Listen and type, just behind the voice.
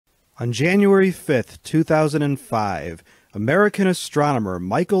On January 5, 2005, American astronomer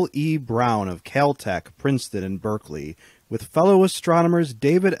Michael E. Brown of CalTech, Princeton, and Berkeley, with fellow astronomers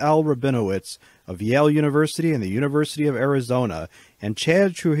David L. Rabinowitz of Yale University and the University of Arizona, and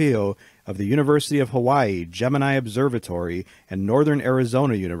Chad Trujillo of the University of Hawaii, Gemini Observatory, and Northern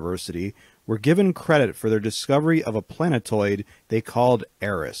Arizona University, were given credit for their discovery of a planetoid they called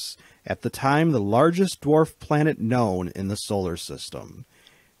Eris, at the time the largest dwarf planet known in the solar system.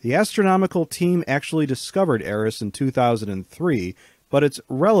 The astronomical team actually discovered Eris in 2003, but its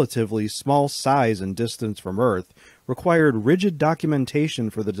relatively small size and distance from Earth required rigid documentation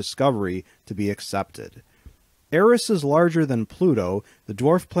for the discovery to be accepted. Eris is larger than Pluto, the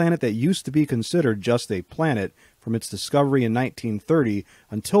dwarf planet that used to be considered just a planet from its discovery in 1930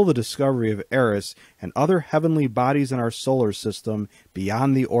 until the discovery of Eris and other heavenly bodies in our solar system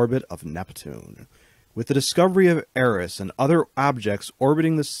beyond the orbit of Neptune. With the discovery of Eris and other objects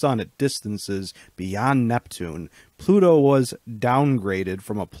orbiting the Sun at distances beyond Neptune, Pluto was downgraded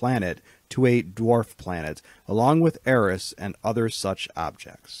from a planet to a dwarf planet, along with Eris and other such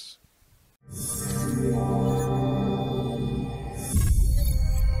objects.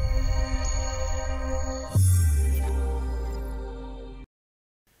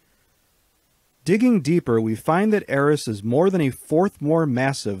 Digging deeper, we find that Eris is more than a fourth more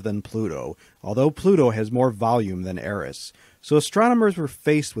massive than Pluto, although Pluto has more volume than Eris. So astronomers were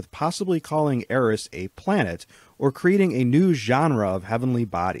faced with possibly calling Eris a planet, or creating a new genre of heavenly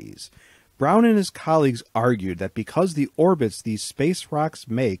bodies. Brown and his colleagues argued that because the orbits these space rocks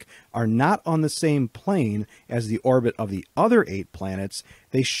make are not on the same plane as the orbit of the other 8 planets,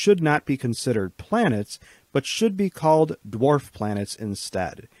 they should not be considered planets, but should be called dwarf planets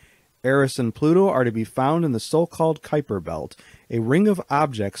instead. Eris and Pluto are to be found in the so-called Kuiper Belt, a ring of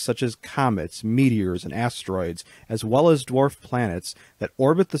objects such as comets, meteors, and asteroids, as well as dwarf planets that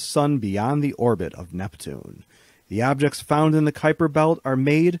orbit the Sun beyond the orbit of Neptune. The objects found in the Kuiper Belt are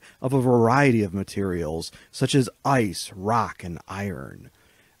made of a variety of materials, such as ice, rock, and iron.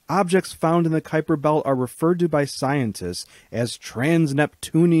 Objects found in the Kuiper Belt are referred to by scientists as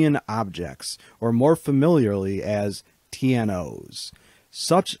trans-Neptunian objects, or more familiarly as TNOs.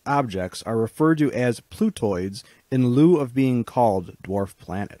 Such objects are referred to as plutoids in lieu of being called dwarf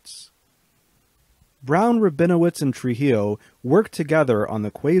planets. Brown, Rabinowitz, and Trujillo worked together on the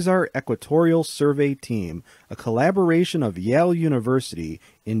Quasar Equatorial Survey Team, a collaboration of Yale University,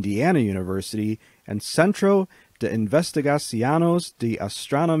 Indiana University, and Centro de Investigaciones de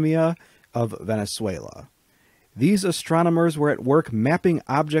Astronomía of Venezuela. These astronomers were at work mapping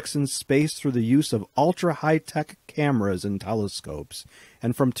objects in space through the use of ultra-high-tech cameras and telescopes,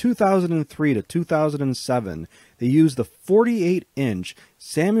 and from 2003 to 2007, they used the 48-inch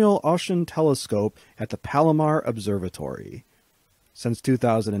Samuel Oschin telescope at the Palomar Observatory. Since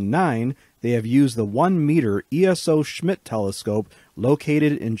 2009, they have used the 1-meter ESO Schmidt telescope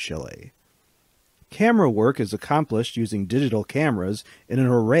located in Chile. Camera work is accomplished using digital cameras in an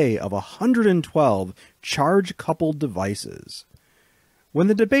array of 112 charge-coupled devices. When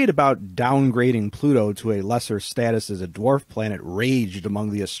the debate about downgrading Pluto to a lesser status as a dwarf planet raged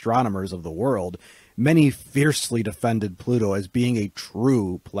among the astronomers of the world, many fiercely defended Pluto as being a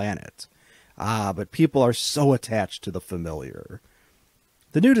true planet. But people are so attached to the familiar.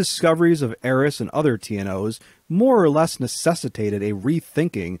 The new discoveries of Eris and other TNOs more or less necessitated a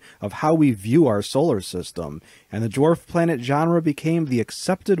rethinking of how we view our solar system, and the dwarf planet genre became the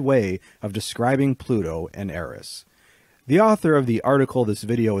accepted way of describing Pluto and Eris. The author of the article this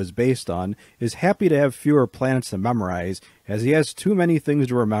video is based on is happy to have fewer planets to memorize, as he has too many things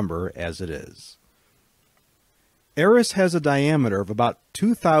to remember as it is. Eris has a diameter of about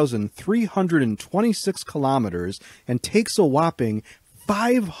 2,326 kilometers and takes a whopping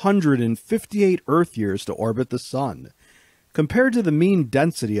 558 Earth years to orbit the Sun. Compared to the mean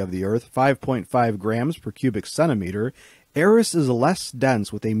density of the Earth, 5.5 grams per cubic centimeter, Eris is less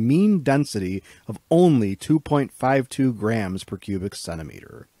dense with a mean density of only 2.52 grams per cubic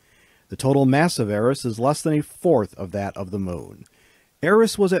centimeter. The total mass of Eris is less than a fourth of that of the Moon.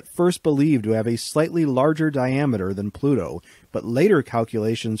 Eris was at first believed to have a slightly larger diameter than Pluto, but later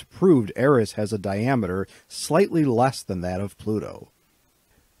calculations proved Eris has a diameter slightly less than that of Pluto.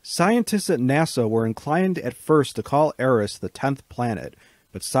 Scientists at NASA were inclined at first to call Eris the 10th planet,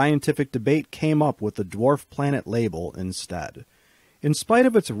 but scientific debate came up with the dwarf planet label instead. In spite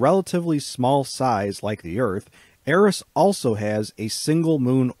of its relatively small size like the Earth, Eris also has a single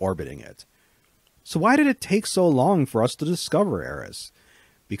moon orbiting it. So why did it take so long for us to discover Eris?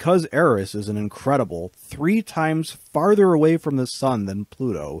 Because Eris is an incredible 3 times farther away from the Sun than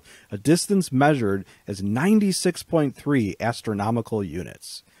Pluto, a distance measured as 96.3 astronomical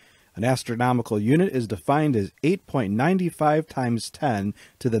units. An astronomical unit is defined as 8.95 times 10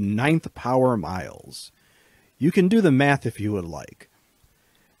 to the 9th power miles. You can do the math if you would like.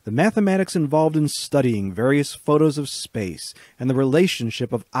 The mathematics involved in studying various photos of space and the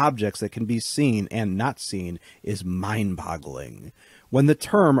relationship of objects that can be seen and not seen is mind-boggling. When the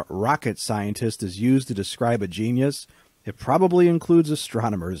term rocket scientist is used to describe a genius, it probably includes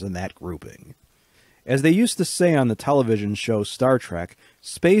astronomers in that grouping. As they used to say on the television show Star Trek,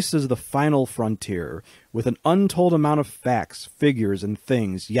 space is the final frontier, with an untold amount of facts, figures, and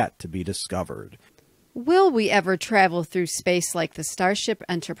things yet to be discovered. Will we ever travel through space like the Starship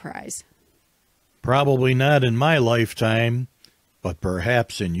Enterprise? Probably not in my lifetime, but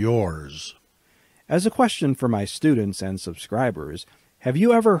perhaps in yours. As a question for my students and subscribers, have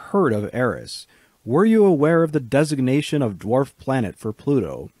you ever heard of Eris? Were you aware of the designation of dwarf planet for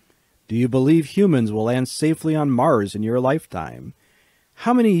Pluto? Do you believe humans will land safely on Mars in your lifetime?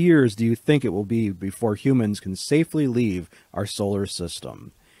 How many years do you think it will be before humans can safely leave our solar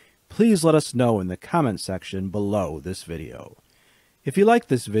system? Please let us know in the comment section below this video. If you like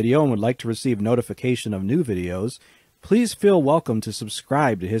this video and would like to receive notification of new videos, please feel welcome to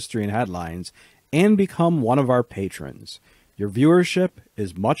subscribe to History and Headlines and become one of our patrons. Your viewership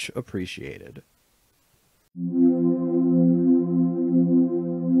is much appreciated.